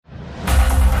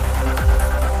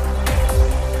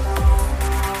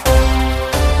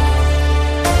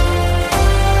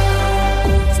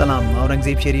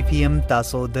اورنګزیب شریفی هم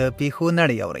تاسو د پیښو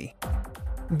نړۍ اورئ.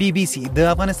 بی بی سی د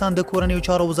افغانستان د کورنیو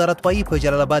چارو وزارت وايي په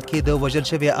جلال آباد کې د وژل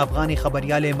شوی افغاني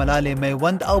خبريال ملال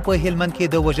میوند او په هلمند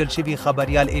کې د وژل شوی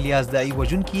خبريال الیاس دای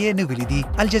وژونکي یې نیولي دي.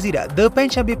 الجزیره د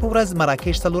پنځشنبه په ورځ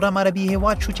مراکش څلورم عربي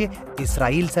هیواد شو چې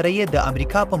اسرائیل سره یې د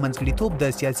امریکا په منځګړیتوب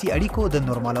د سیاسي اړیکو د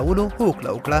نورمالولو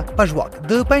هوکړه وکړه. پژواک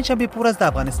د پنځشنبه په ورځ د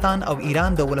افغانستان او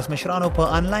ایران د ولسمشرانو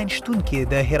په آنلاین شتون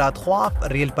کې د هرات خواف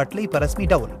ریل پټلۍ په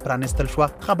رسمي ډول پرانستل شو.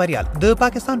 خبريال د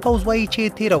پاکستان پوځ وايي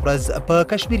چې 13 ورځ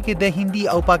په کشمیر کې د هندي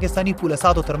او پاکستاني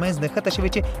پولیسو ترمنځ نښته شوې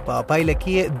چې په پایله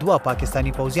کې 2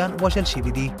 پاکستاني پوځیان وژل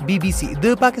شوي دي. بی بی سی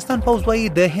د پاکستان پوځ وايي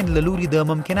د هند له لوري د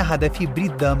ممکنه هدفي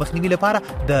برید د مخنیوي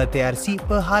لپاره د تیارسي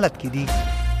په حالت کې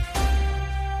دي.